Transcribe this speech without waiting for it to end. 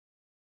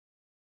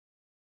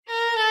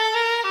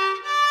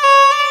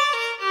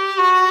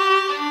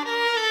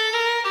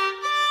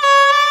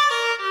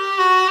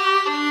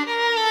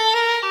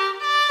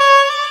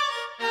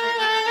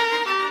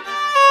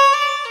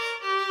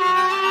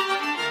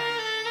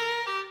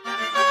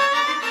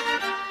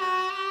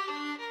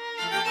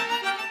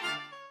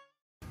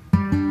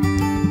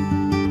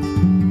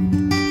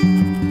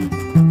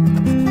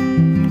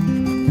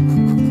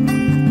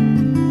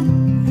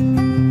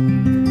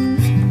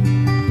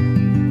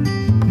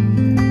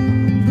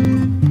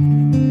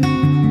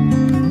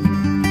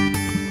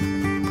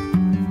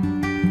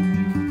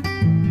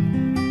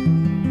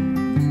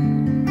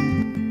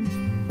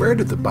where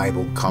did the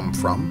Bible come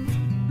from?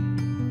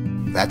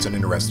 That's an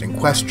interesting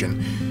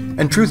question,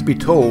 and truth be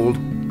told,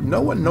 no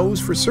one knows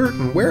for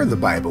certain where the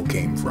Bible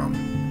came from.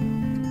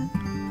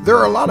 There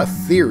are a lot of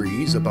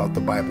theories about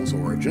the Bible's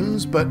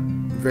origins, but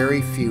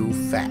very few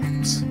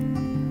facts.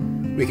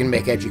 We can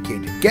make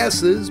educated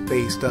guesses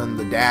based on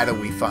the data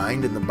we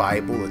find in the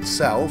Bible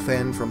itself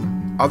and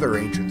from other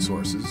ancient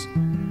sources.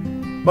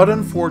 But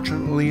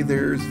unfortunately,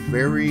 there's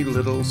very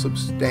little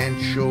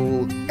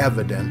substantial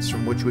evidence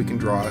from which we can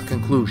draw a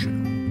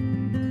conclusion.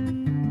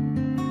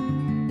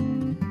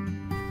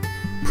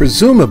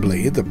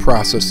 Presumably, the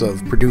process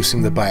of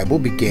producing the Bible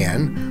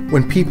began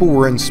when people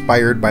were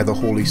inspired by the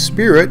Holy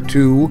Spirit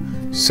to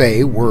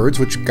say words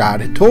which God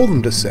had told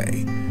them to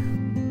say.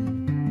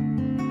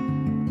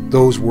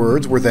 Those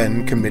words were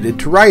then committed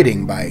to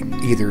writing by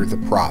either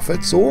the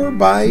prophets or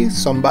by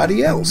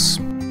somebody else.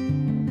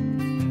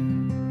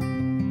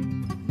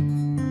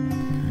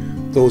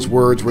 Those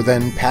words were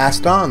then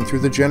passed on through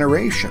the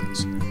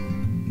generations.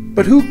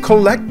 But who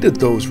collected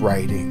those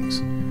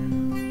writings?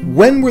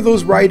 When were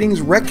those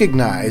writings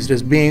recognized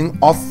as being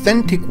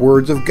authentic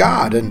words of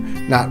God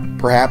and not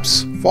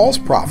perhaps false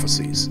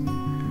prophecies?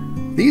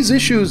 These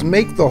issues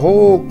make the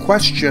whole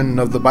question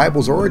of the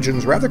Bible's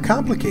origins rather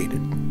complicated.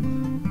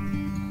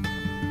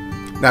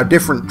 Now,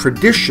 different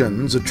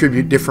traditions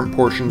attribute different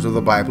portions of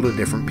the Bible to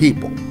different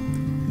people.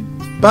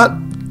 But,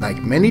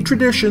 like many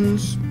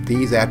traditions,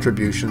 these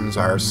attributions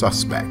are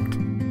suspect.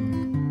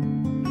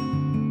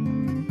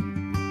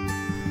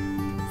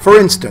 For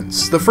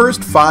instance, the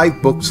first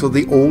 5 books of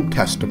the Old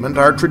Testament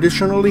are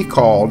traditionally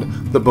called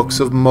the books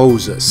of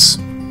Moses.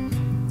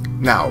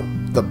 Now,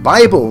 the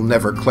Bible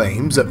never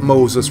claims that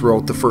Moses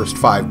wrote the first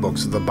 5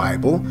 books of the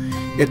Bible.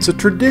 It's a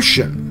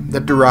tradition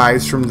that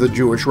derives from the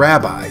Jewish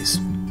rabbis.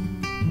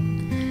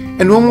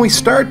 And when we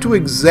start to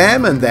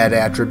examine that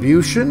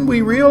attribution,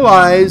 we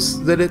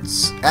realize that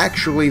it's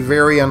actually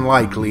very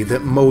unlikely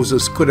that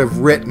Moses could have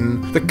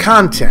written the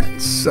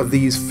contents of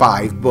these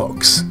 5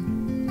 books.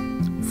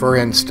 For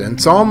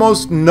instance,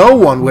 almost no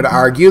one would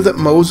argue that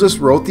Moses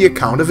wrote the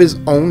account of his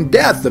own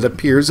death that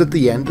appears at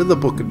the end of the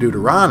book of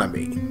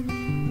Deuteronomy.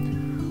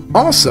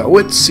 Also,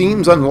 it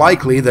seems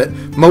unlikely that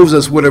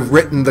Moses would have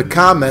written the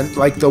comment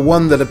like the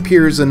one that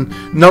appears in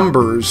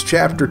Numbers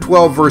chapter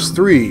 12, verse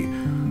 3.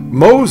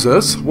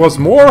 Moses was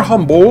more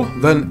humble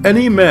than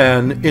any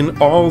man in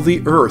all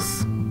the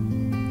earth.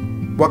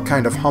 What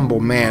kind of humble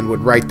man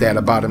would write that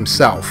about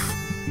himself?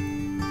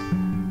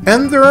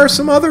 And there are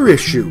some other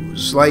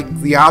issues,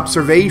 like the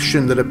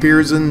observation that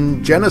appears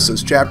in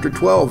Genesis chapter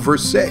 12,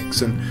 verse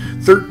 6,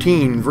 and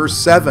 13, verse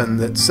 7,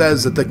 that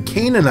says that the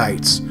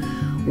Canaanites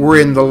were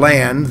in the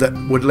land that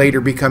would later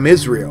become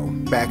Israel,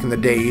 back in the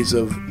days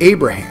of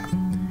Abraham.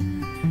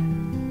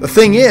 The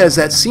thing is,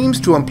 that seems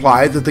to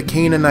imply that the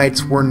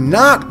Canaanites were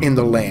not in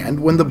the land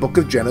when the book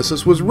of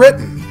Genesis was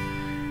written.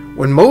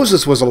 When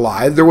Moses was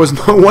alive, there was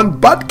no one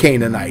but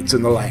Canaanites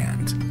in the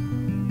land.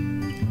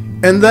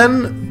 And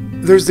then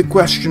there's the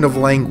question of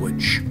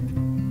language.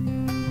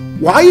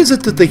 Why is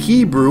it that the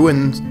Hebrew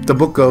in the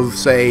book of,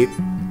 say,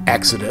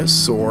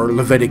 Exodus, or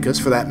Leviticus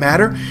for that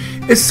matter,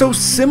 is so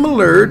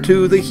similar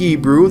to the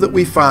Hebrew that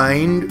we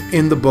find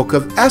in the book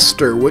of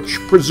Esther, which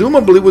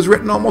presumably was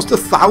written almost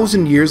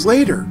 1,000 years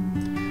later?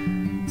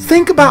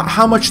 Think about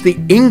how much the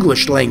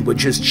English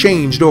language has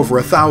changed over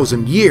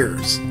 1,000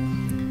 years.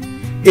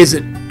 Is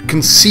it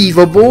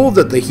conceivable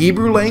that the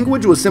Hebrew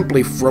language was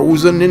simply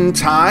frozen in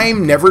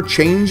time, never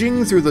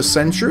changing through the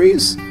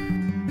centuries?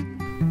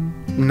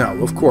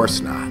 No, of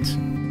course not.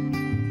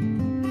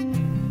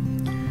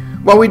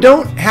 While we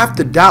don't have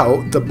to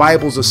doubt the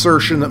Bible's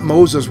assertion that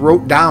Moses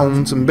wrote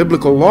down some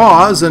biblical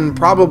laws and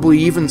probably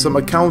even some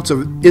accounts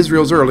of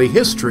Israel's early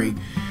history,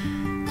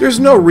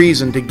 there's no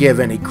reason to give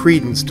any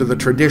credence to the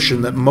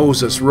tradition that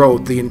Moses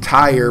wrote the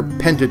entire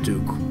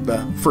Pentateuch,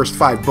 the first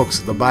 5 books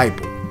of the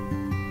Bible.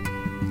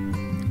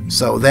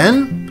 So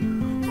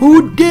then,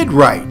 who did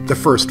write the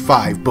first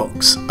 5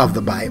 books of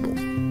the Bible?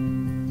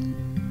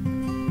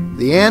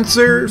 The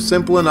answer,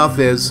 simple enough,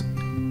 is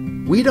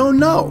we don't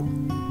know.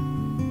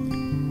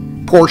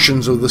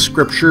 Portions of the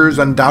scriptures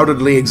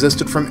undoubtedly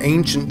existed from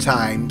ancient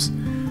times,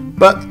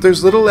 but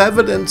there's little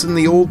evidence in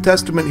the Old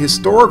Testament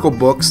historical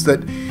books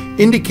that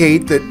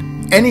indicate that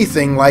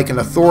anything like an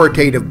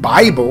authoritative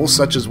Bible,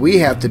 such as we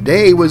have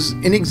today, was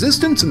in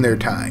existence in their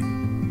time.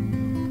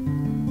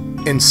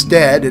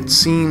 Instead, it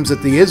seems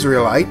that the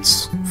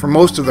Israelites, for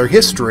most of their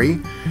history,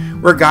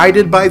 were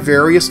guided by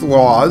various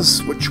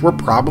laws, which were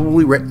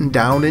probably written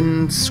down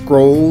in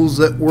scrolls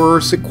that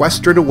were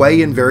sequestered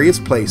away in various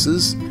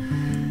places.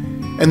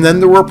 And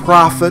then there were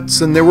prophets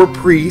and there were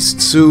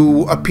priests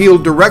who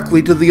appealed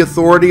directly to the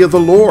authority of the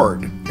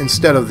Lord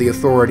instead of the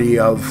authority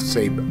of,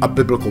 say, a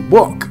biblical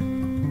book.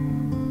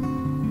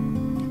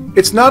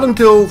 It's not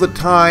until the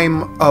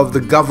time of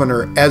the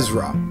governor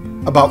Ezra,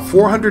 about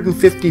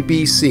 450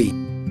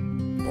 BC,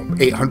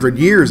 800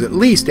 years at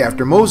least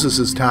after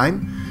Moses'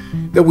 time,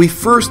 that we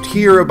first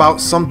hear about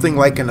something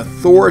like an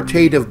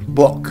authoritative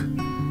book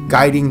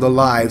guiding the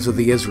lives of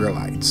the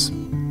Israelites.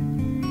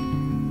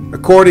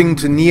 According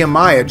to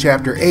Nehemiah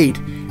chapter 8,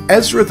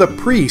 Ezra the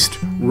priest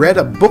read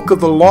a book of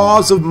the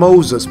laws of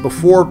Moses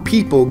before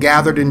people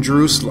gathered in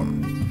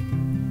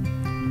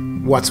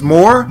Jerusalem. What's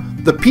more,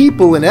 the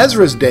people in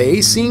Ezra's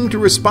day seemed to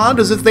respond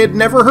as if they had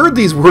never heard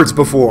these words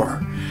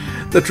before.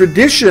 The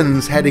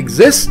traditions had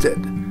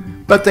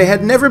existed, but they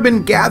had never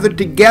been gathered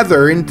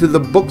together into the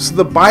books of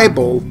the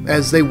Bible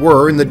as they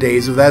were in the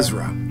days of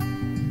Ezra.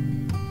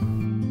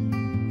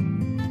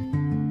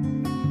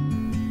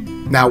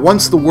 Now,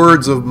 once the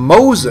words of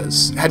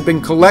Moses had been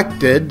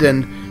collected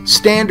and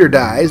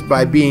standardized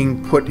by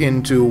being put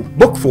into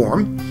book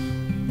form,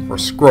 or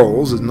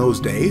scrolls in those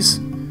days,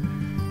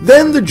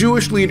 then the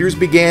Jewish leaders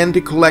began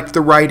to collect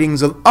the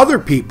writings of other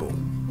people,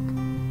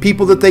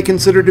 people that they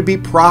considered to be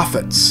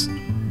prophets,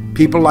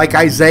 people like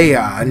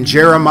Isaiah and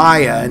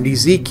Jeremiah and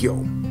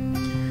Ezekiel.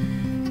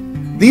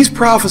 These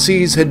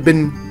prophecies had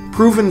been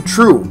proven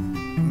true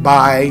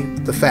by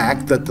the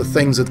fact that the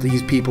things that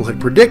these people had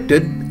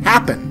predicted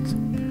happened.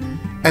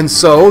 And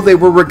so they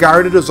were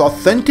regarded as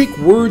authentic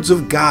words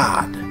of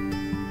God.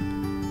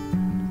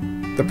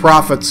 The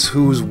prophets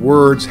whose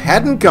words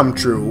hadn't come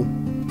true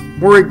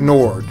were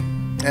ignored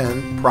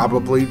and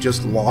probably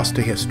just lost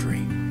to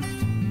history.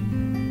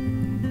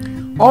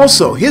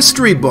 Also,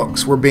 history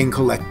books were being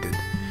collected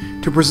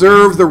to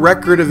preserve the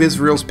record of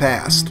Israel's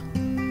past.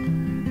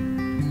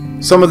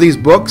 Some of these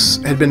books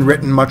had been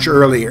written much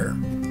earlier,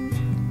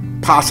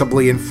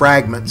 possibly in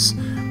fragments,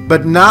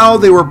 but now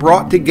they were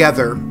brought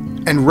together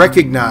and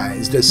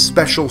recognized as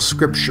special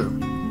scripture.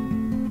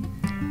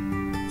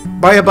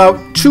 By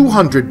about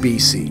 200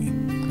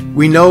 BC,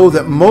 we know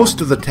that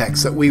most of the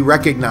texts that we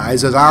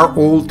recognize as our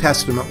Old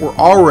Testament were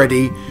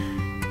already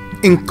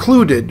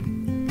included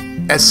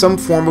as some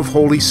form of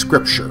Holy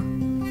Scripture.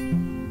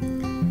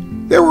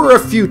 There were a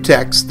few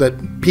texts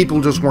that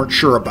people just weren't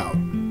sure about.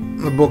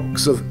 The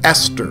books of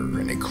Esther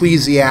and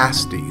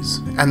Ecclesiastes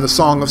and the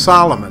Song of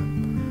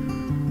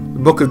Solomon. The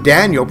book of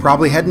Daniel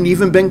probably hadn't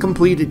even been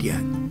completed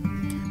yet.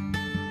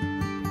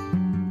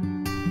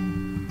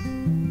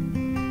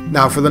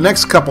 Now, for the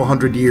next couple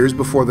hundred years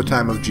before the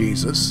time of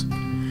Jesus,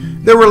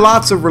 there were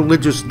lots of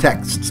religious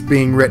texts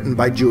being written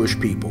by Jewish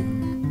people.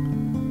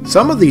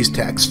 Some of these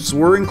texts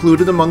were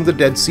included among the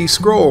Dead Sea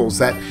Scrolls,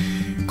 that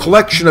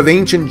collection of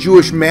ancient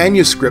Jewish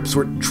manuscripts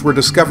which were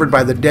discovered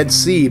by the Dead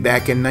Sea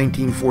back in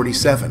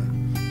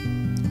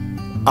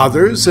 1947.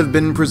 Others have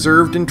been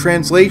preserved in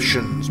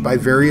translations by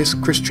various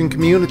Christian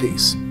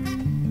communities.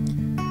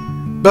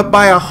 But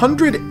by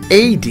 100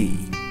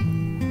 AD,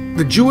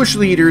 the Jewish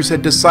leaders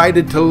had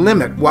decided to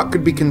limit what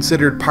could be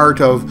considered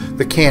part of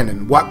the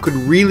canon, what could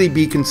really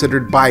be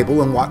considered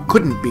Bible and what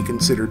couldn't be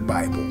considered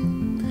Bible.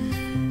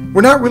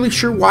 We're not really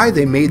sure why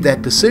they made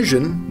that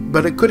decision,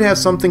 but it could have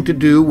something to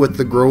do with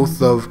the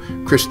growth of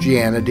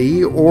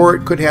Christianity, or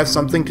it could have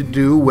something to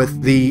do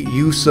with the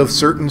use of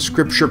certain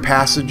scripture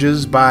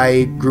passages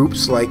by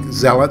groups like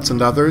zealots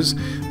and others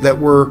that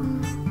were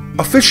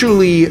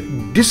officially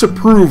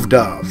disapproved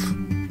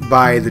of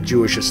by the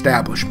Jewish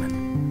establishment.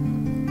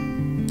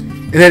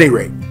 At any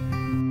rate,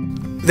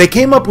 they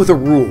came up with a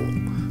rule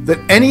that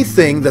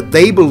anything that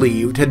they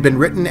believed had been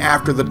written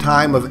after the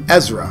time of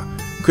Ezra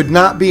could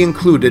not be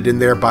included in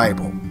their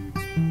Bible.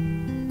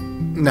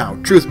 Now,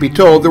 truth be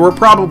told, there were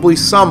probably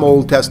some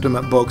Old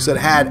Testament books that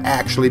had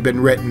actually been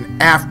written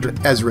after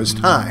Ezra's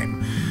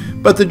time,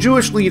 but the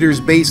Jewish leaders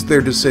based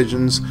their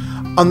decisions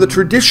on the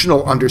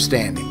traditional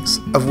understandings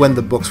of when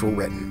the books were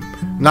written,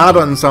 not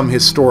on some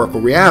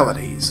historical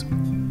realities.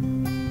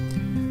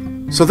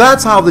 So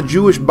that's how the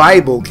Jewish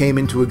Bible came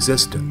into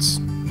existence.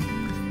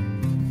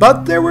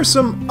 But there were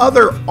some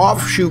other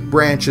offshoot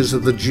branches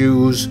of the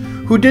Jews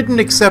who didn't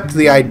accept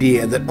the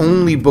idea that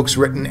only books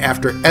written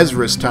after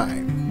Ezra's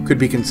time could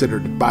be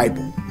considered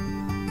Bible.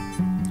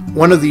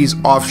 One of these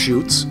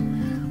offshoots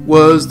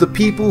was the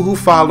people who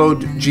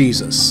followed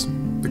Jesus,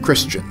 the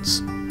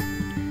Christians.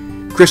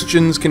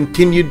 Christians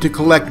continued to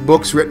collect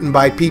books written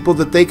by people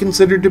that they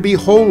considered to be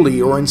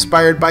holy or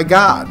inspired by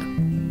God.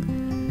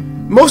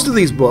 Most of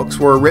these books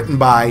were written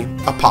by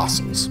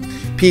apostles,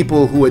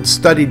 people who had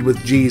studied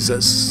with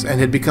Jesus and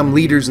had become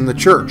leaders in the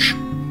church.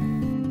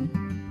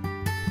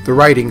 The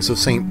writings of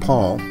St.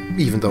 Paul,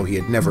 even though he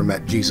had never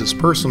met Jesus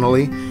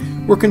personally,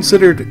 were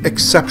considered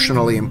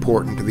exceptionally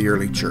important to the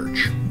early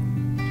church.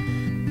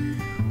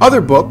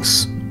 Other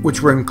books,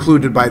 which were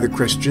included by the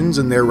Christians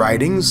in their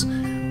writings,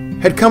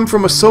 had come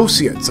from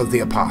associates of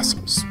the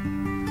apostles.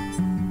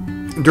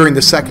 During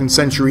the 2nd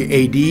century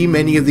AD,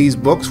 many of these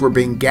books were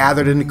being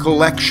gathered into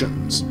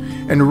collections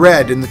and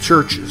read in the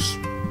churches.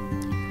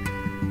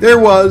 There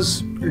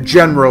was,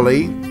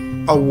 generally,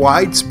 a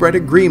widespread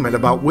agreement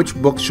about which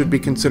books should be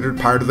considered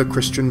part of the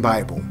Christian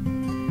Bible.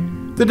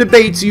 The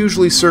debates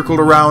usually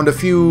circled around a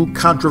few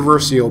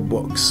controversial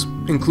books,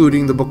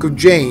 including the book of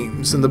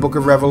James and the book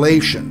of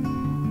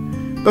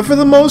Revelation. But for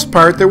the most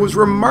part, there was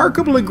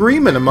remarkable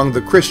agreement among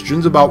the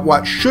Christians about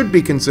what should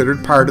be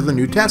considered part of the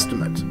New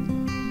Testament.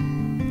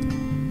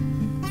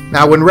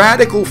 Now, when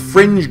radical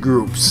fringe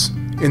groups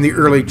in the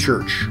early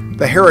church,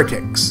 the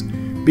heretics,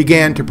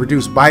 began to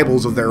produce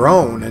Bibles of their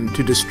own and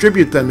to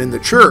distribute them in the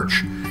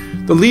church,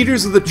 the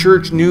leaders of the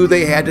church knew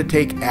they had to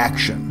take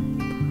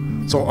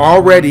action. So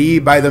already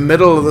by the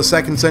middle of the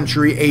 2nd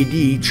century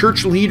AD,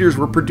 church leaders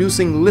were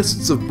producing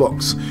lists of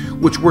books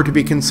which were to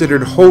be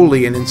considered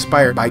holy and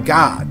inspired by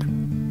God.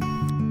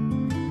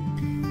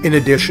 In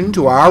addition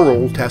to our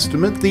Old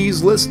Testament,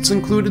 these lists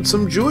included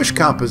some Jewish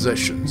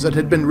compositions that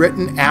had been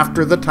written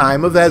after the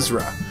time of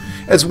Ezra,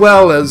 as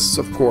well as,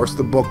 of course,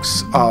 the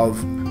books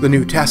of the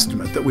New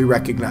Testament that we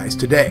recognize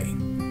today.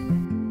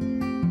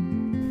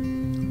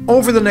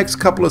 Over the next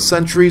couple of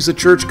centuries, the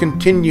church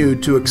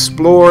continued to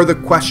explore the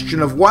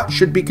question of what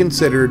should be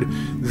considered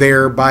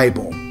their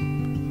Bible.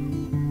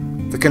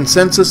 The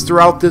consensus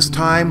throughout this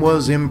time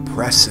was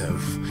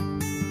impressive.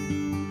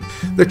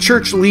 The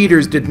church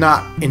leaders did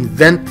not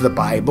invent the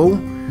Bible.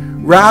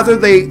 Rather,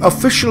 they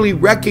officially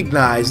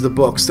recognized the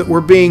books that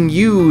were being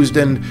used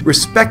and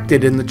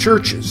respected in the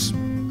churches.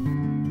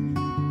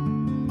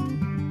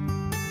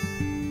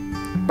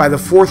 By the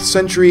 4th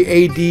century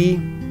AD,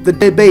 the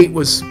debate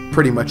was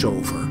pretty much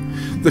over.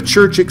 The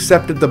church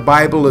accepted the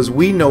Bible as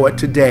we know it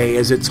today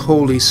as its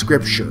holy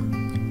scripture.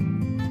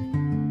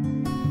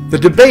 The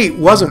debate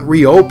wasn't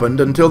reopened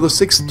until the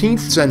 16th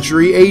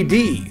century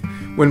AD,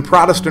 when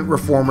Protestant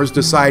reformers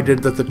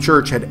decided that the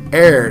church had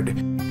erred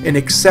in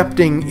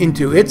accepting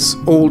into its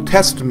Old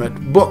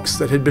Testament books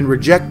that had been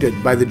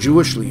rejected by the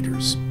Jewish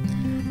leaders.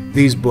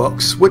 These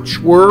books, which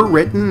were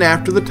written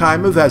after the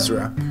time of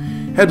Ezra,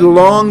 had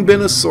long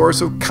been a source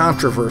of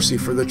controversy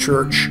for the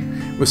church,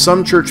 with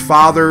some church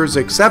fathers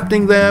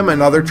accepting them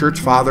and other church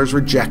fathers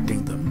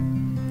rejecting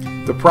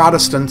them. The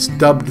Protestants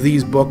dubbed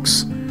these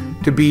books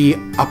to be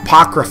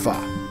apocrypha.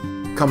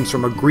 It comes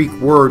from a Greek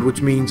word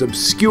which means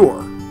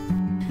obscure,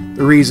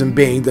 the reason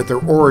being that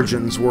their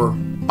origins were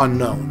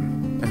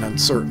unknown and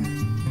uncertain.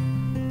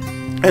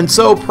 And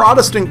so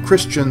Protestant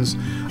Christians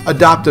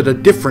adopted a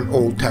different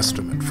Old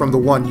Testament from the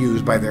one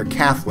used by their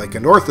Catholic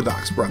and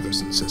Orthodox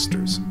brothers and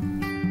sisters.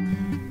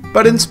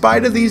 But in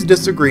spite of these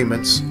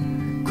disagreements,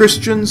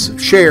 Christians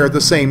share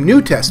the same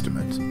New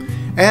Testament,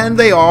 and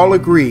they all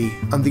agree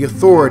on the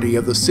authority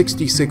of the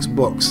 66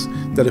 books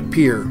that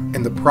appear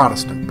in the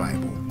Protestant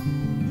Bible.